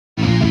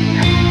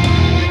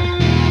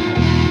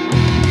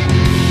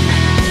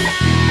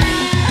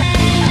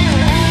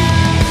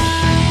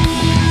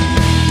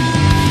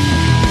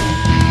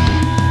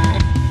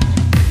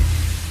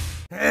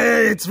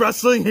it's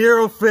Wrestling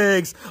Hero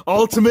Figs,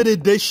 Ultimate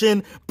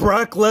Edition,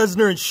 Brock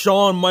Lesnar and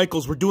Shawn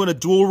Michaels. We're doing a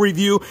dual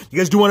review. You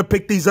guys do want to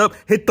pick these up?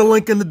 Hit the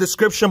link in the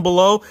description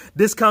below.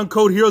 Discount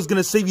code HERO is going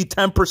to save you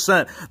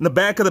 10%. In the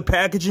back of the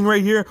packaging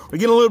right here, we're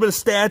getting a little bit of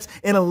stats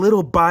and a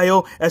little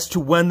bio as to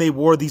when they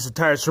wore these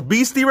attires. For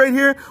Beastie right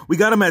here, we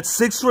got him at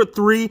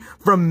 6'3"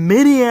 from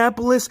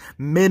Minneapolis,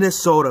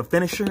 Minnesota.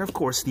 Finisher, of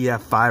course, the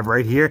F5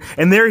 right here.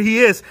 And there he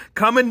is,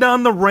 coming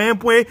down the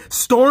rampway,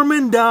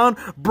 storming down,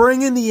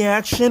 bringing the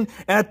action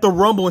at the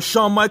Rumble, and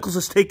Shawn Michaels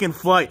is taking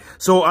flight.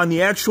 So on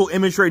the actual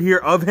image right here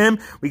of him,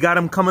 we got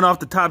him coming off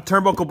the top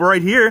turnbuckle, but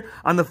right here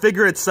on the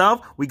figure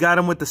itself, we got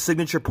him with the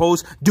signature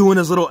pose, doing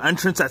his little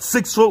entrance at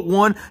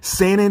 6'1",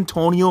 San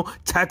Antonio,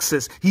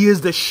 Texas. He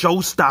is the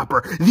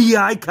showstopper, the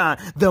icon,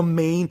 the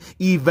main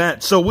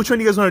event. So which one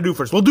do you guys want to do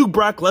first? We'll do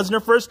Brock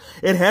Lesnar first.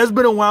 It has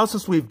been a while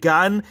since we've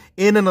gotten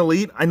in an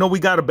Elite. I know we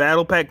got a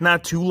battle pack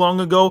not too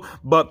long ago,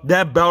 but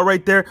that bell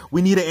right there,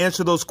 we need to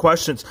answer those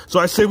questions. So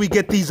I say we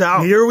get these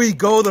out. Here we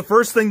go. The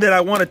first thing that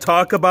I want to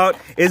talk about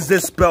is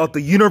this belt,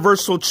 the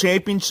Universal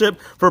Championship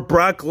for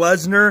Brock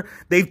Lesnar.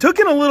 They've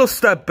taken a little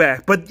step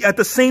back, but at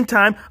the same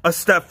time, a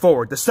step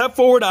forward. The step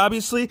forward,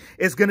 obviously,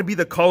 is going to be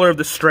the color of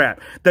the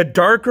strap. The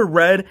darker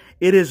red,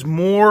 it is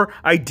more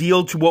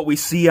ideal to what we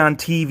see on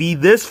TV.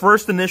 This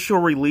first initial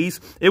release,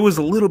 it was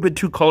a little bit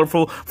too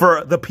colorful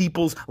for the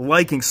people's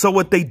liking. So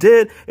what they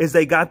did is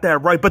they got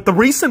that right. But the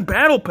recent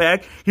battle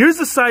pack, here's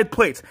the side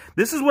plates.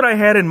 This is what I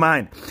had in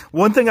mind.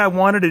 One thing I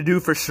wanted to do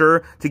for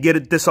sure to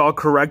get this all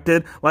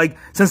corrected, like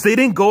since they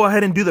didn't go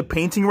ahead and do the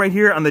painting right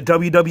here on the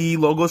WWE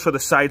logos for the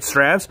side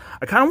straps,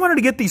 I kind of wanted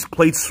to get these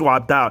plates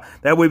swapped out.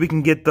 That way we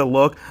can get the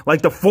look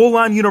like the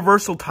full-on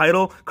Universal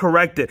title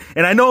corrected.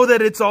 And I know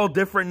that it's all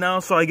different now,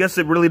 so I guess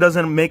it really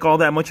doesn't make all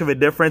that much of a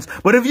difference.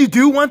 But if you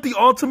do want the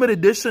Ultimate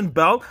Edition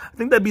belt, I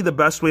think that'd be the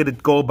best way to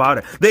go about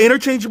it. The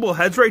interchangeable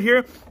heads right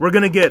here, we're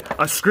going to get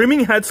a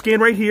screaming head scan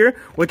right here,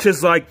 which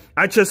is like,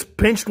 I just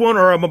pinched one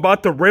or I'm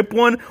about to rip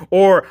one,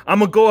 or I'm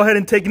going to go ahead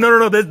and take,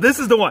 no, this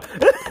is the one.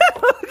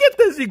 Look at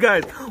this, you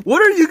guys.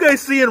 What are you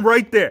guys seeing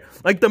right there?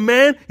 Like the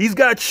man, he's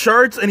got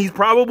charts and he's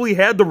probably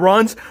had the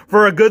runs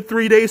for a good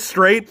 3 days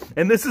straight.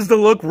 And this is the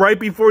look right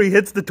before he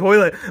hits the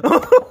toilet.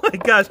 Oh my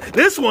gosh.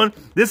 This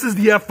is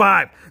the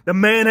F5. The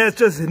man has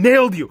just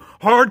nailed you.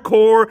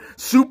 Hardcore,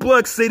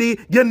 Suplex City,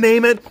 you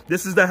name it.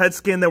 This is the head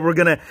scan that we're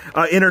going to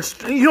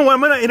you know what? I'm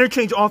going to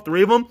interchange all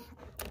three of them,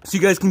 so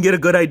you guys can get a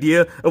good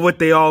idea of what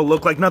they all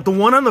look like. Now, the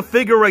one on the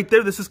figure right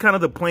there, this is kind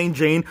of the plain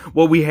Jane,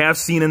 what we have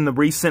seen in the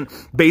recent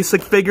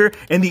basic figure.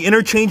 And the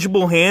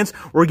interchangeable hands,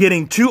 we're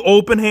getting 2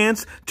 open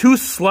hands, 2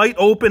 slight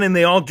open, and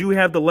they all do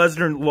have the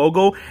Lesnar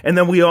logo. And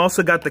then we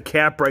also got the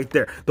cap right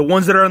there. The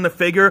ones that are on the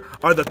figure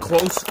are the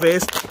closed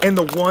fist, and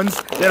the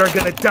ones that are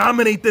going to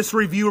dominate this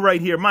review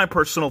right here, my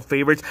personal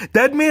favorites.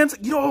 Dead Man's,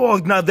 you know,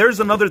 now there's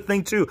another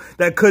thing too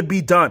that could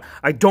be done.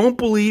 I don't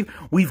believe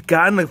we've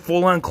gotten a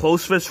full-on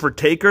closed fist for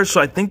Taker, so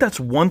I think that's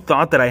one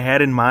thought that I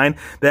had in mind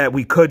that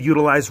we could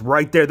utilize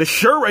right there. The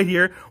shirt right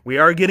here, we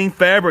are getting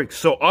fabric.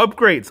 So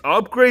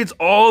upgrades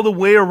all the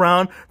way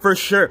around for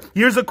sure.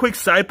 Here's a quick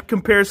side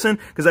comparison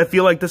because I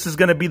feel like this is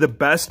going to be the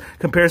best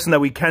comparison that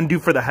we can do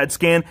for the head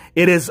scan.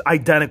 It is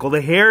identical.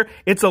 The hair,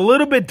 it's a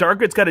little bit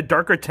darker. It's got a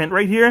darker tint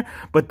right here.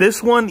 But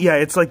this one, yeah,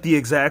 it's like the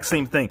exact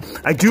same thing.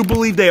 I do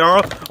believe they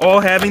are all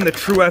having the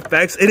true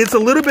FX. And it's a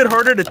little bit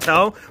harder to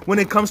tell when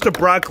it comes to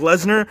Brock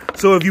Lesnar.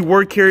 So if you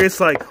were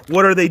curious, like,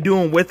 what are they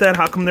doing with that?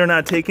 How come they're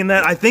not taking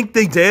that? I think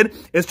they did.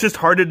 It's just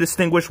hard to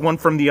distinguish one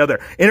from the other.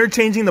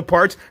 Interchanging the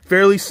parts,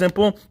 fairly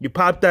simple. You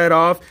pop that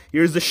off.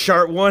 Here's the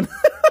sharp one.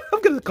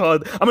 I'm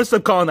gonna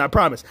stop calling that, I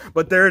promise.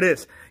 But there it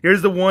is.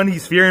 Here's the one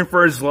he's fearing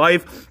for his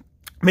life.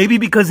 Maybe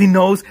because he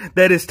knows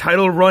that his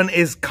title run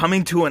is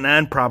coming to an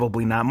end.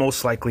 Probably not.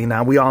 Most likely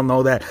not. We all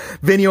know that.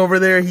 Vinny over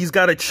there, he's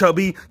got a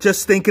chubby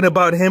just thinking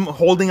about him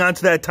holding on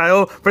to that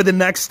title for the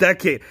next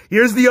decade.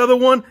 Here's the other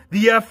one,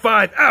 the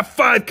F5.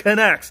 F5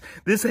 connects.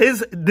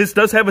 This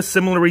does have a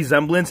similar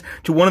resemblance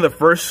to one of the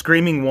first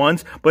Screaming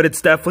ones, but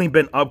it's definitely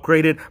been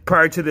upgraded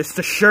prior to this.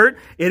 The shirt,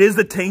 it is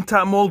the tank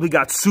top mold. We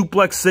got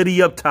Suplex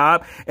City up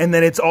top, and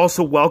then it's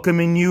also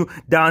welcoming you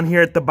down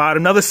here at the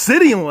bottom. Now the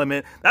city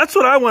limit, that's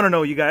what I want to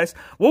know, you guys.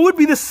 What would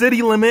be the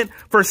city limit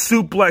for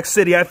Suplex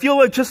City? I feel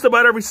like just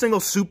about every single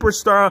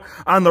superstar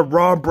on the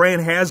Raw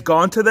brand has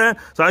gone to that.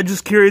 So I'm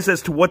just curious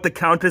as to what the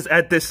count is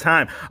at this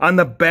time. On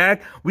the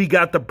back, we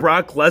got the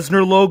Brock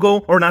Lesnar logo,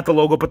 or not the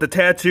logo, but the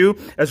tattoo,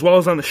 as well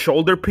as on the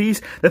shoulder piece.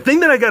 The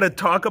thing that I got to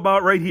talk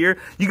about right here,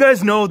 you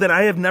guys know that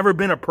I have never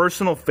been a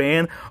personal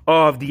fan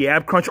of the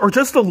ab crunch or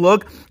just the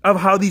look of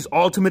how these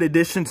Ultimate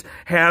Editions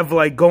have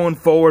like going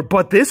forward.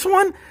 But this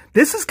one,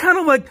 this is kind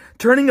of like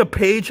turning a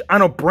page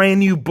on a brand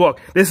new book.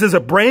 This is a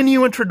brand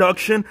new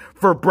introduction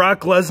for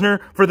Brock Lesnar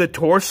for the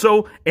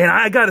torso. And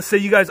I got to say,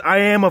 you guys, I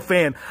am a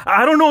fan.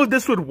 I don't know if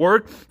this would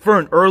work for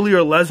an earlier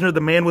Lesnar. The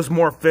man was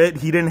more fit.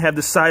 He didn't have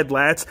the side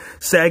lats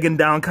sagging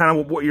down, kind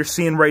of what you're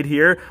seeing right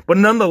here. But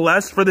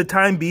nonetheless, for the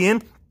time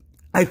being,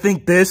 I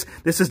think this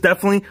is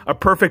definitely a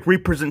perfect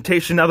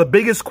representation. Now, the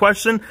biggest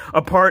question,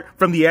 apart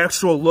from the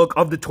actual look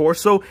of the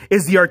torso,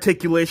 is the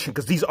articulation,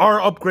 because these are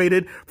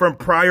upgraded from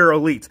prior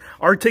elites.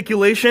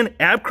 Articulation,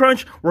 ab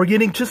crunch, we're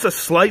getting just a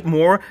slight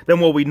more than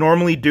what we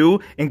normally do,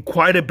 and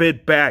quite a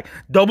bit back.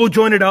 Double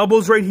jointed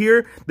elbows right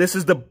here. This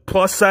is the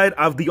plus side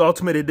of the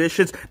Ultimate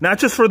Editions, not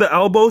just for the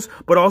elbows,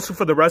 but also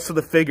for the rest of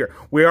the figure.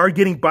 We are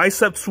getting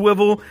bicep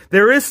swivel.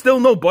 There is still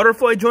no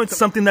butterfly joints,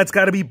 something that's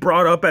got to be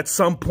brought up at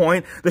some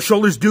point. The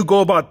shoulders do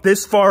go about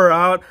this far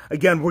out.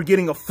 Again, we're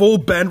getting a full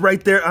bend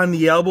right there on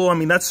the elbow. I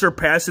mean, that's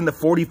surpassing the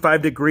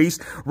 45 degrees.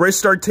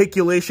 Wrist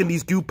articulation,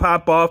 these do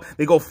pop off.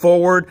 They go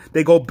forward,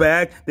 they go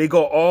back, they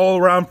go all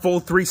around full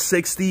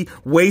 360.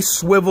 Waist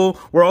swivel.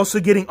 We're also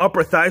getting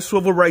upper thigh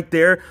swivel right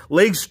there.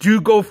 Legs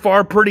do go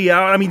far pretty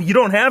out. I mean, you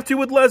don't have to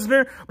with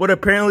Lesnar, but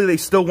apparently they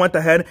still went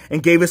ahead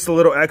and gave us a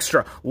little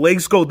extra.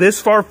 Legs go this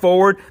far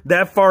forward,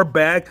 that far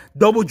back.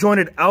 Double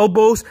jointed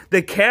elbows.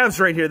 The calves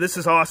right here, this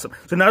is awesome.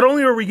 So not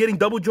only are we getting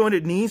double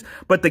jointed knees,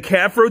 but the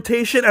calf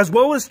rotation as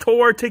well as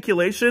toe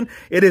articulation,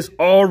 it is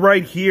all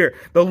right here.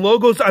 The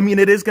logos, I mean,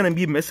 it is going to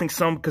be missing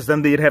some because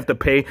then they'd have to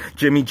pay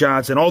Jimmy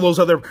Johnson, all those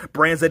other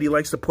brands that he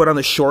likes to put on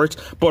the shorts.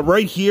 But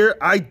right here,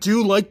 I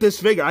do like this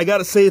figure. I got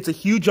to say, it's a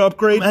huge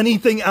upgrade.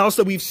 Anything else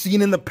that we've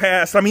seen in the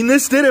past. I mean,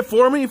 this did it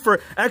for me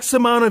for X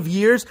amount of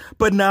years,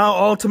 but now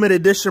Ultimate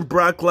Edition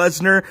Brock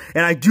Lesnar,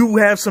 and I do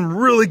have some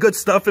really good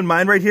stuff in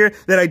mind right here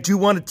that I do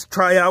want to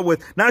try out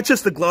with not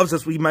just the gloves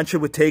as we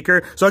mentioned with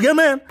Taker. So again,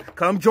 man,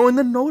 come join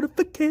the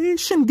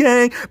notification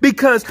gang,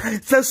 because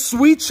the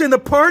Sweet Chin, the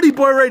party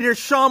boy right here,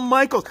 Shawn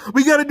Michaels.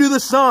 We got to do the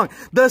song,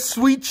 the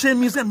Sweet Chin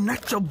Museum,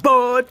 not your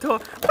boy.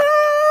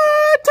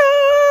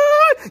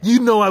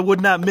 You know I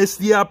would not miss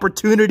the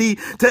opportunity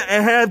to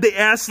have the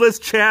assless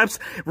chaps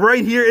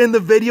right here in the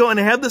video and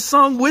have the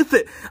song with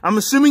it. I'm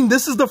assuming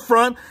this is the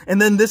front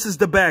and then this is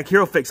the back.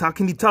 Hero Fix, how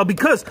can you tell?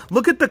 Because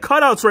look at the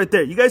cutouts right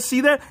there. You guys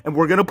see that? And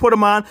we're going to put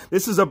them on.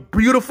 This is a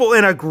beautiful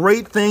and a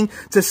great thing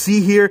to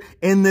see here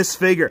in this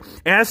figure.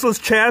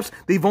 Assless chaps,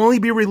 they've only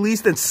been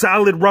released in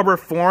solid rubber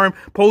form.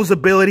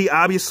 Posability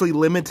obviously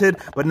limited,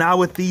 but now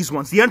with these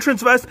ones. The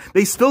entrance vest,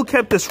 they still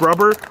kept this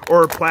rubber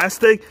or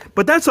plastic,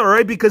 but that's all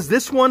right because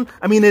this one,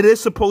 I mean, it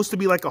is supposed to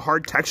be like a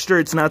hard texture.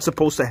 It's not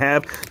supposed to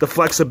have the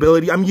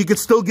flexibility. I mean, you could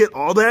still get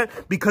all that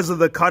because of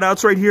the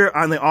cutouts right here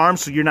on the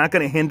arms, so you're not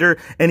going to hinder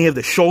any of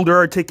the shoulder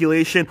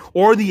articulation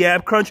or the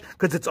ab crunch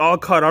because it's all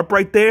cut up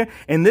right there.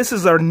 And this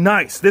is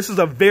this is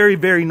a very,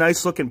 very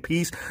nice looking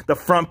piece. The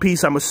front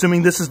piece, I'm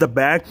assuming this is the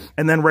back,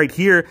 and then right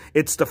here,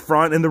 it's the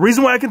front. And the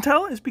reason why I can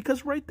tell is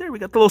because right there, we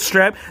got the little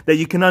strap that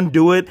you can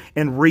undo it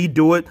and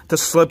redo it to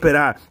slip it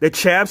on. The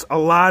chaps, a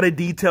lot of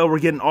detail. We're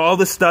getting all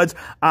the studs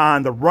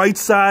on the right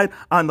side,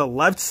 on the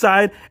left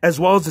side, as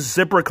well as the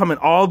zipper coming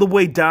all the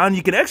way down.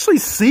 You can actually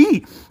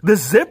see the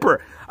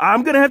zipper.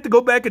 I'm going to have to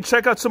go back and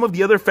check out some of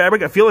the other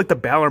fabric. I feel like the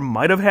Balor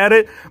might have had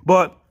it,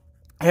 but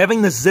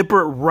having the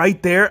zipper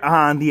right there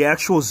on the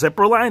actual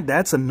zipper line,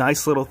 that's a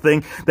nice little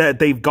thing that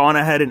they've gone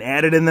ahead and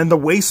added. And then the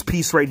waist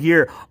piece right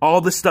here,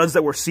 all the studs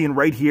that we're seeing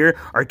right here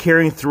are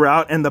carrying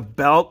throughout. And the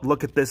belt,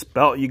 look at this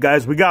belt, you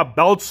guys. We got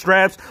belt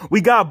straps, we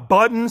got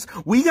buttons,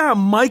 we got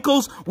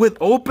Michaels with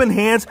open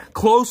hands,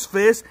 close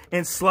fists,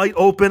 and slight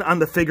open on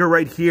the figure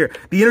right here.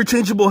 The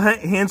interchangeable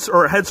hands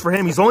or heads for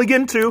him, he's only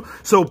getting 2.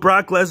 So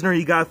Brock Lesnar,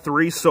 he got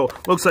 3. So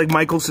looks like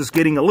Michaels is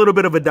getting a little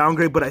bit of a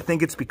downgrade, but I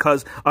think it's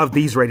because of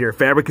these right here.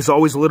 Fabric is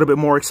always a little bit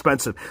more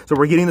expensive. So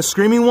we're getting the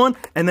Screaming one,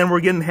 and then we're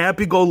getting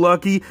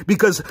Happy-Go-Lucky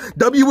because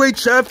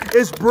WHF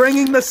is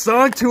bringing the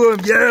song to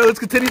him. Yeah, let's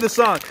continue the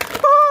song.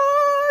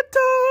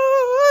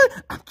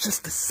 I'm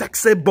just a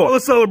sexy boy. All the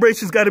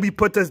celebrations got to be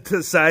put to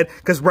the side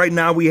because right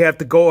now we have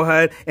to go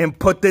ahead and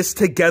put this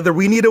together.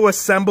 We need to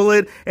assemble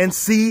it and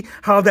see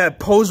how that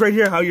pose right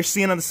here, how you're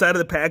seeing on the side of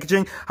the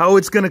packaging, how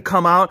it's going to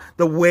come out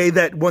the way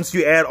that once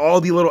you add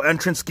all the little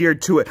entrance gear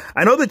to it.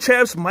 I know the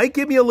chaps might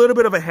give me a little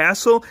bit of a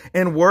hassle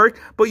and work,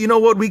 but you know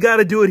what? We got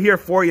to do it here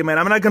for you, man.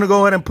 I'm not going to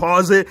go ahead and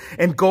pause it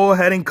and go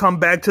ahead and come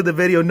back to the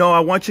video. No,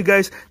 I want you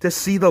guys to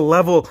see the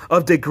level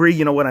of degree.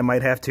 You know what? I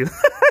might have to.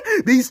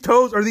 These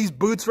toes or these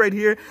boots right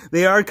here,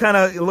 they are kind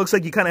of, it looks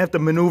like you kind of have to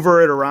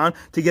maneuver it around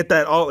to get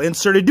that all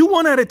inserted. Do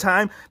one at a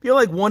time. I feel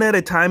like one at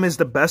a time is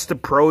the best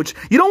approach.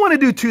 You don't want to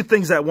do 2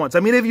 things at once. I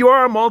mean, if you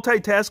are a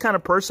multitask kind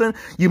of person,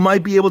 you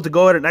might be able to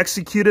go ahead and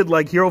execute it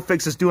like Hero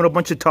Fix is doing a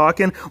bunch of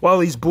talking while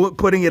he's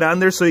putting it on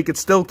there so he could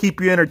still keep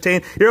you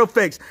entertained. Hero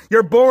Fix,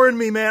 you're boring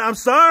me, man. I'm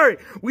sorry.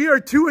 We are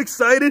too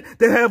excited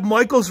to have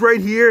Michaels right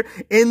here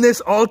in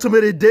this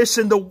Ultimate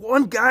Edition. The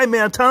one guy,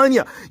 man, I'm telling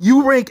you,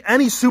 you rank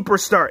any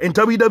superstar in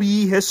WWE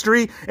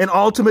history, an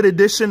Ultimate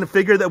Edition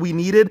figure that we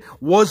needed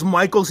was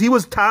Michaels. He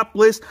was top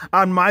list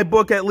on my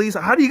book, at least.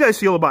 How do you guys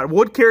feel about it?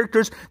 What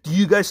characters do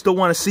you guys still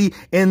want to see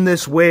in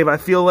this wave? I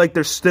feel like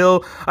there's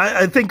still,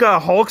 I think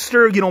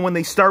Hulkster, you know, when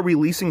they start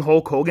releasing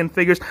Hulk Hogan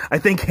figures, I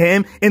think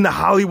him in the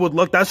Hollywood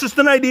look, that's just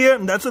an idea,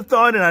 and that's a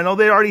thought, and I know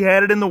they already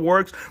had it in the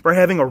works for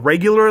having a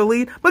regular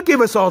elite, but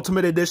give us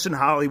Ultimate Edition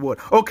Hollywood.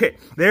 Okay,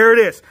 there it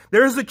is.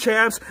 There's the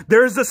chaps,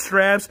 there's the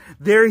straps,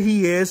 there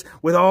he is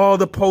with all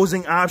the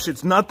posing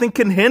options. Nothing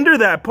can hit hinder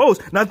that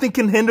post. Nothing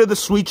can hinder the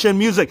Sweet Chin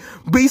music.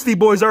 Beastie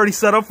Boys already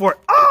set up for it.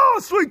 Oh,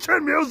 Sweet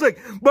Chin music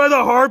by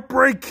the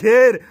Heartbreak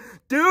Kid.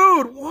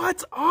 Dude,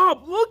 what's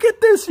up? Look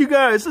at this, you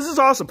guys. This is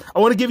awesome. I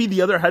want to give you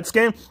the other head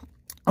scan.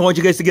 I want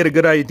you guys to get a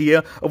good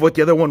idea of what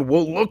the other one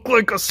will look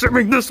like,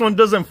 assuming this one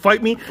doesn't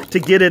fight me to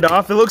get it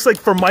off. It looks like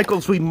for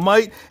Michaels, we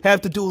might have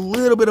to do a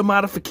little bit of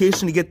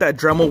modification to get that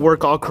Dremel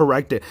work all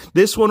corrected.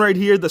 This one right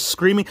here, the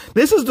screaming,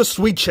 this is the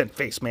Sweet Chin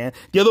face, man.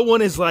 The other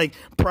one is like,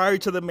 prior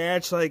to the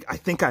match, like, I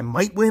think I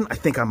might win, I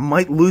think I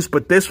might lose,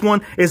 but this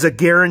one is a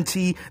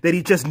guarantee that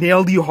he just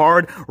nailed you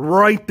hard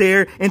right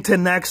there into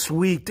next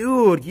week.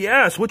 Dude,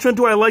 yes. Which one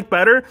do I like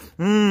better?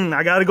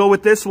 I gotta go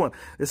with this one.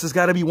 This has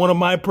got to be one of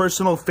my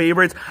personal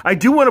favorites. I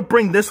do want to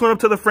bring this one up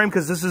to the frame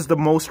because this is the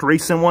most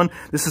recent one.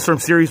 This is from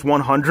Series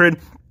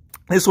 100.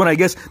 This one, I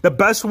guess, the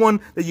best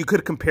one that you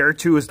could compare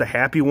to is the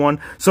Happy one.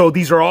 So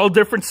these are all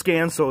different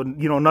scans, so,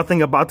 you know,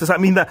 nothing about this. I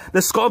mean, the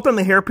sculpt on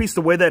the hairpiece,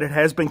 the way that it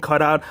has been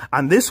cut out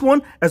on this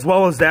one, as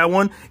well as that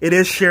one, it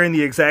is sharing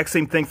the exact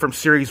same thing from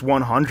Series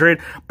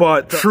 100,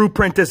 but the true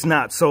print is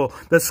not. So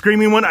the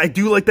Screaming one, I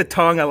do like the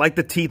tongue, I like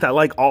the teeth, I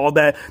like all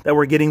that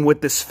we're getting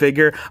with this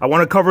figure. I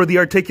want to cover the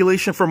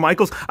articulation for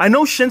Michaels. I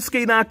know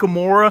Shinsuke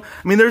Nakamura,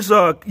 I mean, there's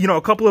a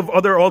couple of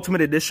other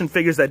Ultimate Edition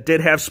figures that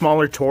did have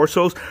smaller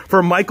torsos.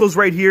 For Michaels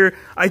right here,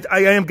 I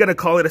am going to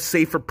call it a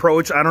safe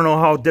approach. I don't know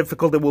how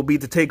difficult it will be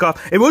to take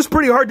off. It was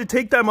pretty hard to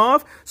take them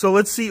off, so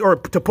let's see, or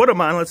to put them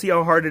on, let's see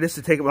how hard it is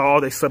to take them. Oh,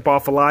 they slip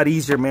off a lot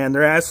easier, man.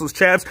 They're assless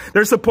chaps.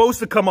 They're supposed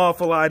to come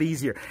off a lot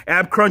easier.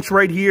 Ab crunch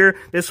right here.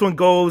 This one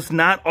goes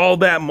not all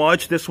that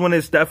much. This one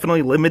is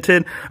definitely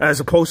limited as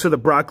opposed to the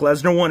Brock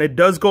Lesnar one. It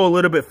does go a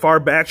little bit far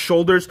back.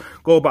 Shoulders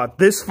go about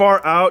this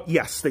far out.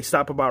 Yes, they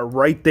stop about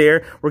right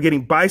there. We're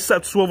getting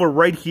bicep swivel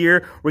right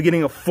here. We're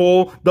getting a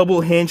full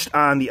double hinged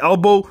on the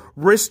elbow.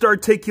 Wrist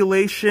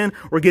articulation.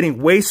 We're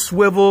getting waist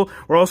swivel.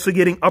 We're also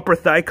getting upper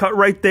thigh cut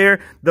right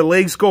there. The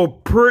legs go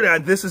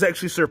pretty. This is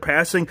actually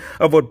surpassing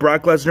of what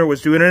Brock Lesnar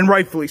was doing, and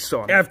rightfully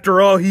so. After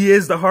all, he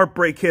is the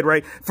Heartbreak Kid,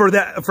 right? For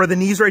the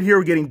knees right here,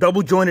 we're getting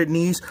double jointed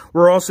knees.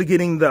 We're also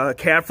getting the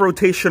calf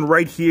rotation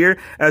right here,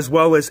 as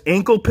well as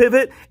ankle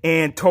pivot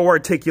and toe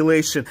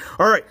articulation.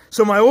 All right,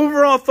 so my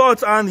overall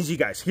thoughts on these, you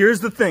guys.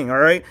 Here's the thing, all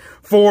right?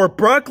 For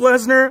Brock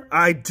Lesnar,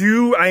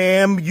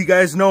 you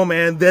guys know,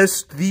 man,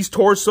 these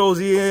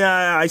torsos,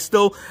 yeah,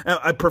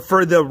 I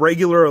prefer the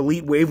regular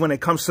Elite Wave when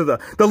it comes to the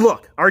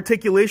look.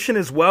 Articulation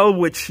as well,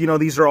 which, you know,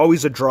 these are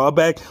always a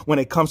drawback when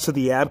it comes to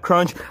the ab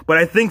crunch. But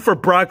I think for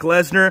Brock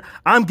Lesnar,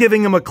 I'm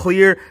giving him a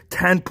clear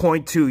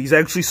 10.2. He's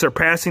actually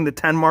surpassing the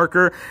 10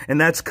 marker, and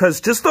that's because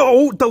just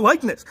the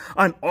likeness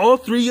on all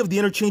three of the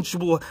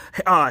interchangeable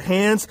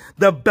hands.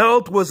 The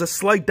belt was a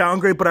slight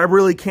downgrade, but I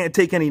really can't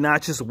take any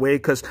notches away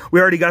because we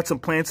already got some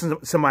plans and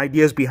some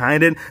ideas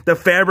behind it. The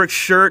fabric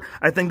shirt,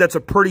 I think that's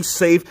a pretty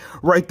safe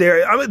right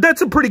there. I mean,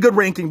 that's a pretty good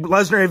ranking.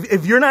 Lesnar,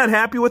 if you're not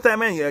happy with that,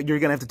 man, you're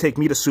going to have to take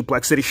me to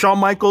Suplex City. Shawn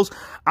Michaels,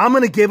 I'm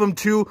going to give him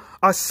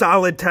a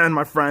solid 10,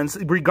 my friends,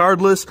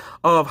 regardless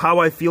of how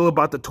I feel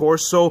about the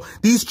torso.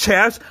 These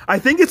chaps, I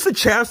think it's the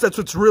chaps that's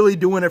what's really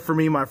doing it for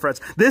me, my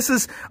friends. This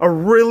is a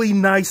really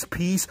nice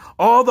piece.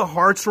 All the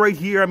hearts right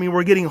here, I mean,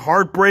 we're getting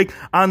Heartbreak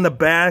on the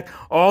back.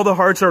 All the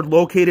hearts are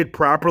located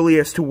properly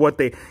as to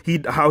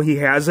how he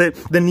has it.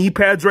 The knee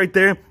pads right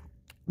there,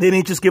 they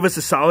didn't just give us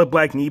the solid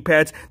black knee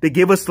pads. They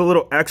give us the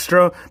little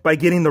extra by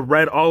getting the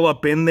red all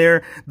up in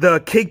there. The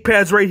kick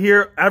pads right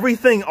here,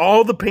 everything,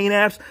 all the paint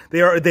apps,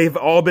 they've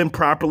all been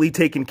properly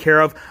taken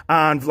care of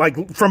on,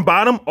 like, from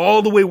bottom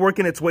all the way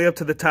working its way up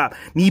to the top.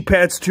 Knee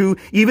pads too.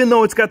 Even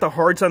though it's got the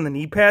hearts on the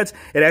knee pads,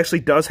 it actually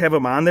does have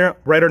them on there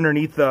right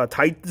underneath the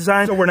tight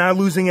design. So we're not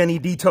losing any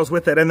details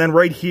with it. And then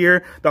right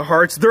here, the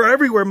hearts, they're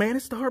everywhere, man.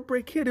 It's the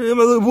Heartbreak Kid. It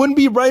wouldn't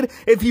be right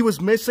if he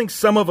was missing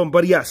some of them.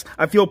 But yes,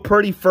 I feel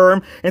pretty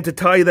firm. And to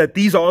tell you that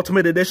these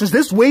Ultimate Editions,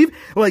 this wave,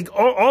 like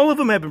all of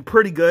them have been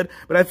pretty good,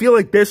 but I feel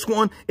like this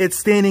one, it's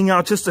standing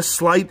out just a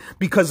slight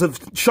because of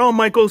Shawn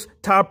Michaels,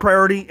 top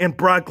priority, and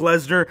Brock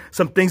Lesnar,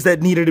 some things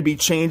that needed to be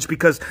changed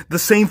because the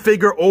same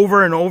figure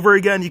over and over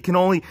again, you can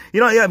only,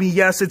 I mean,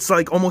 yes, it's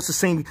like almost the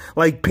same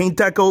like paint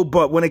deco,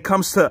 but when it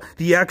comes to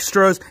the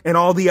extras and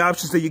all the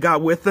options that you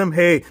got with them,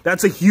 hey,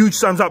 that's a huge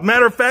thumbs up.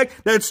 Matter of fact,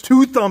 that's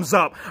 2 thumbs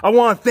up. I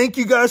want to thank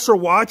you guys for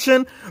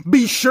watching.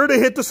 Be sure to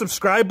hit the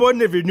subscribe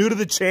button if you're new to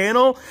the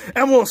channel,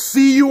 and we'll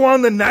see you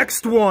on the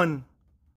next one.